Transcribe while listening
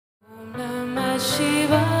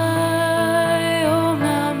Shivaya, Om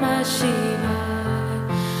Namah Shivaya,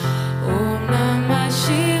 Om Namah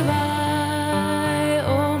Shivaya,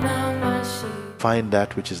 Om Namah Shivaya. Find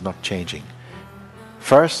that which is not changing.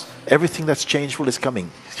 First, everything that's changeful is coming.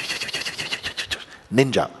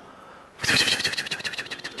 Ninja.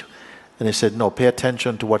 And he said, no, pay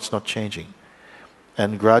attention to what's not changing.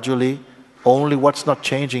 And gradually, only what's not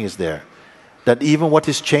changing is there. That even what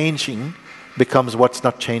is changing becomes what's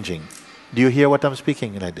not changing. Do you hear what I'm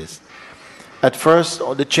speaking like this? At first,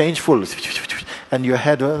 the changeful, and your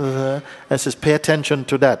head, and says, pay attention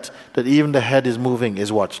to that. That even the head is moving,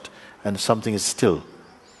 is watched, and something is still.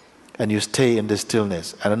 And you stay in this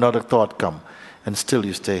stillness, and another thought come, and still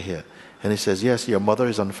you stay here. And he says, yes, your mother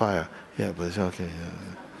is on fire. Yeah, but it's okay.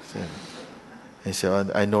 Yeah. He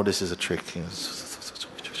said, I know this is a trick. Things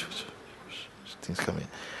coming.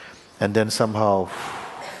 And then somehow,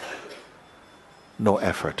 no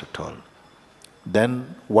effort at all.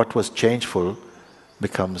 Then what was changeful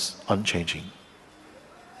becomes unchanging.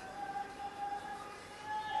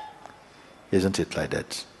 Isn't it like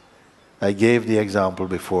that? I gave the example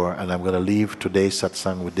before, and I'm going to leave today's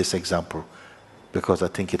satsang with this example because I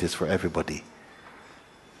think it is for everybody.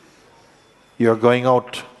 You're going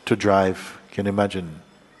out to drive. Can you imagine?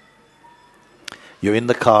 You're in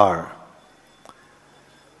the car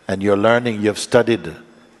and you're learning, you've studied.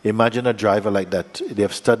 Imagine a driver like that. They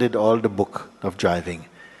have studied all the book of driving.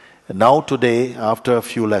 And now today, after a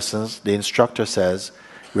few lessons, the instructor says,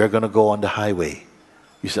 we're going to go on the highway.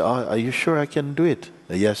 You say, oh, are you sure I can do it?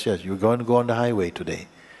 Yes, you're going to go on the highway today.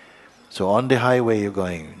 So on the highway you're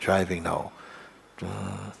going, driving now.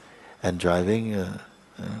 And driving,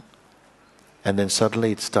 and then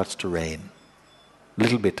suddenly it starts to rain.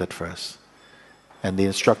 Little bit at first. And the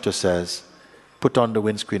instructor says, put on the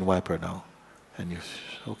windscreen wiper now. And you,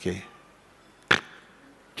 okay.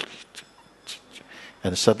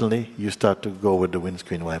 And suddenly you start to go with the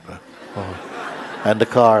windscreen wiper. Oh. And the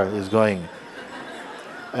car is going.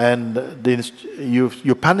 And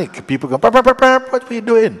you panic. People go, "Pap, pap, pap, pap, what are you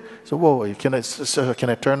doing?" So, whoa, can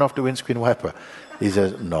I turn off the windscreen wiper? He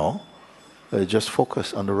says, no, just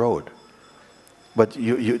focus on the road. But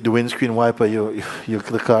the windscreen wiper,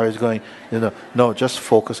 the car is going, no, just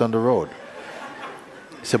focus on the road.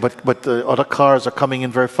 He said, but other cars are coming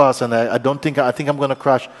in very fast, and I think I'm going to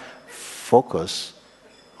crash. Focus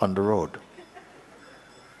on the road.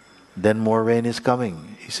 Then more rain is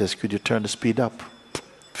coming. He says, could you turn the speed up?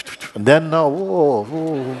 And then now,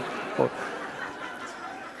 whoa.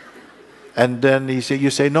 And then you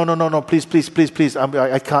say, no, please,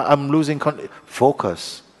 I can't, I'm losing control.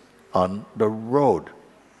 Focus on the road.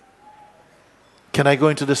 Can I go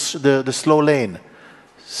into the slow lane?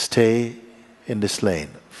 Stay in this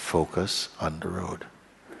lane. Focus on the road.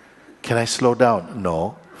 Can I slow down?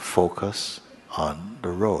 No. Focus on the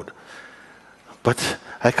road. But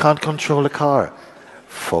I can't control the car.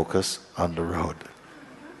 Focus on the road.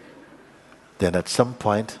 Then at some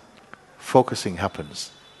point, focusing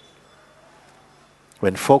happens.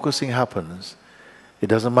 When focusing happens, it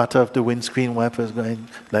doesn't matter if the windscreen wiper is going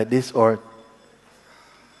like this or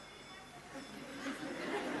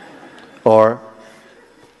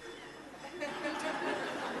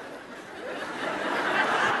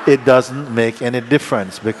it doesn't make any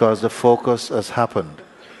difference because the focus has happened.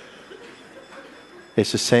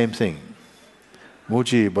 It's the same thing.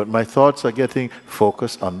 Mooji, but my thoughts are getting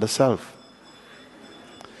focused on the self.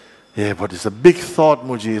 Yeah, but it's a big thought,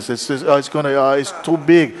 Mooji. It's too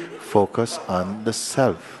big. Focus on the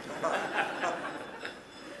self.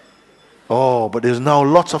 Oh, but there's now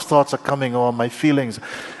lots of thoughts are coming on my feelings.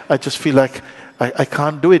 I just feel like I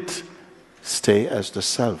can't do it. Stay as the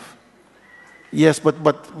self. Yes, but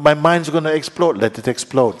my mind's going to explode. Let it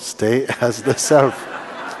explode. Stay as the self.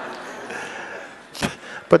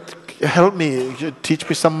 But help me. Teach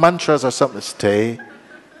me some mantras or something. Stay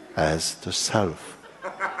as the self.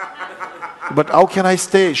 But how can I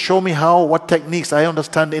stay? Show me how, what techniques. I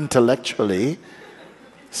understand intellectually.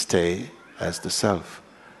 Stay as the self.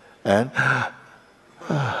 And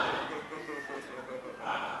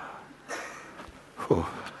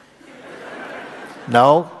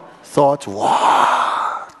now thoughts,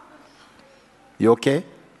 wow. You okay?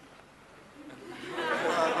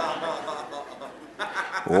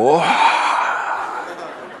 Wow.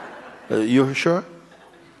 You sure?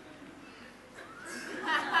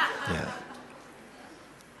 Yeah.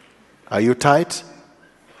 Are you tight?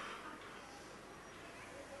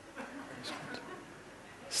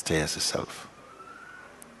 Stay as a self.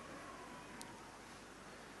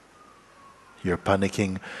 You're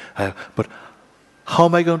panicking. But how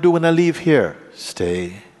am I going to do when I leave here?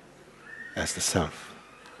 Stay as the self.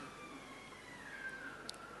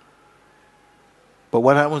 But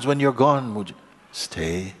what happens when you're gone, Mooji?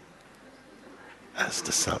 Stay as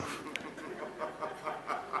the self.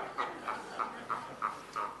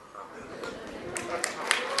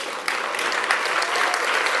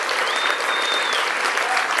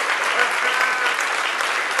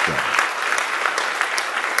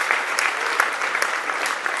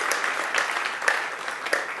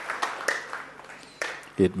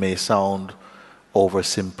 It may sound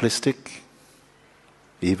oversimplistic,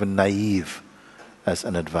 even naive as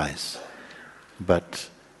an advice, but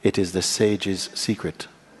it is the sage's secret.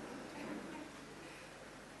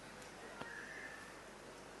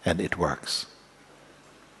 And it works.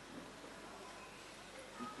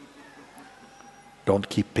 Don't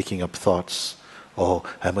keep picking up thoughts, oh,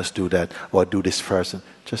 I must do that, or do this first.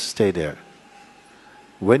 Just stay there.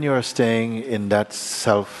 When you are staying in that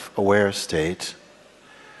self-aware state,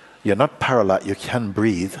 you're not paralyzed, you can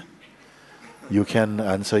breathe, you can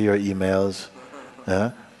answer your emails,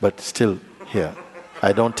 but still here.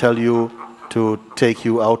 I don't tell you to take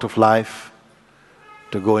you out of life,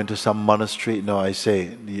 to go into some monastery. No, I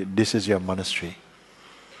say, this is your monastery.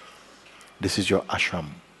 This is your ashram.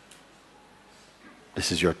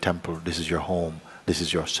 This is your temple, this is your home, this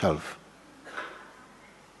is yourself.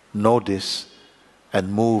 Know this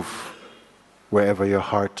and move wherever your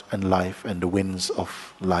heart and life and the winds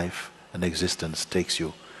of life and existence takes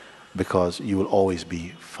you, because you will always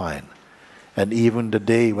be fine. And even the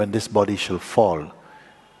day when this body shall fall,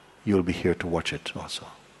 you will be here to watch it also.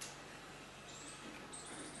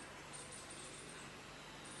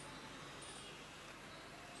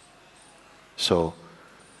 So,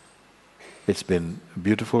 it's been a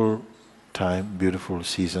beautiful time, beautiful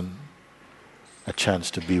season, a chance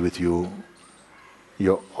to be with you.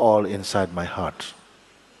 You're all inside my heart.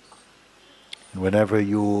 And whenever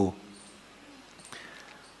you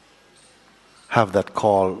have that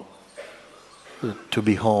call to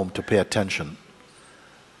be home, to pay attention,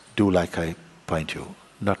 do like I point you.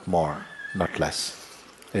 Not more, not less.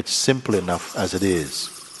 It's simple enough as it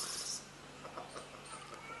is.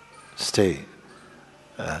 Stay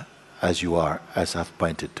as you are, as I've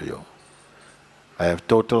pointed to you. I have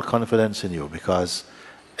total confidence in you because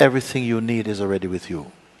everything you need is already with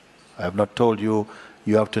you. I have not told you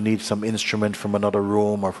you have to need some instrument from another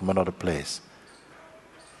room or from another place.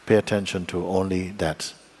 Pay attention to only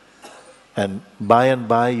that. And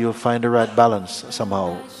by you'll find the right balance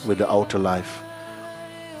somehow with the outer life.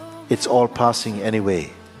 It's all passing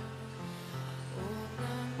anyway.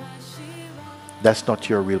 That's not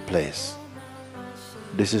your real place.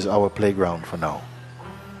 This is our playground for now.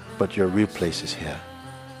 But your real place is here.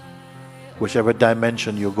 Whichever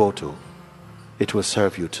dimension you go to, it will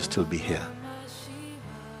serve you to still be here.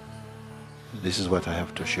 This is what I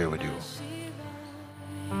have to share with you.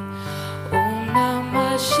 Om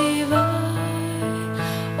Namah Shivaya,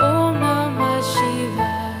 Om Namah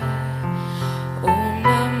Shivaya, Om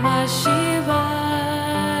Namah Shivaya,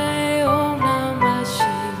 Om Namah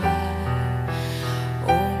Shivaya,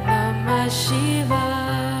 Om Namah Shivaya,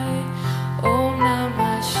 Om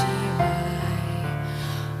Namah Shivaya,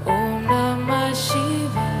 Om Namah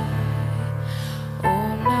Shivaya,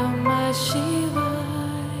 Om Namah Shivaya,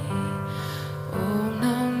 Om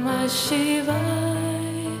Namah Shivaya,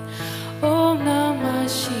 Om Namah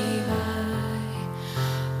Shivaya.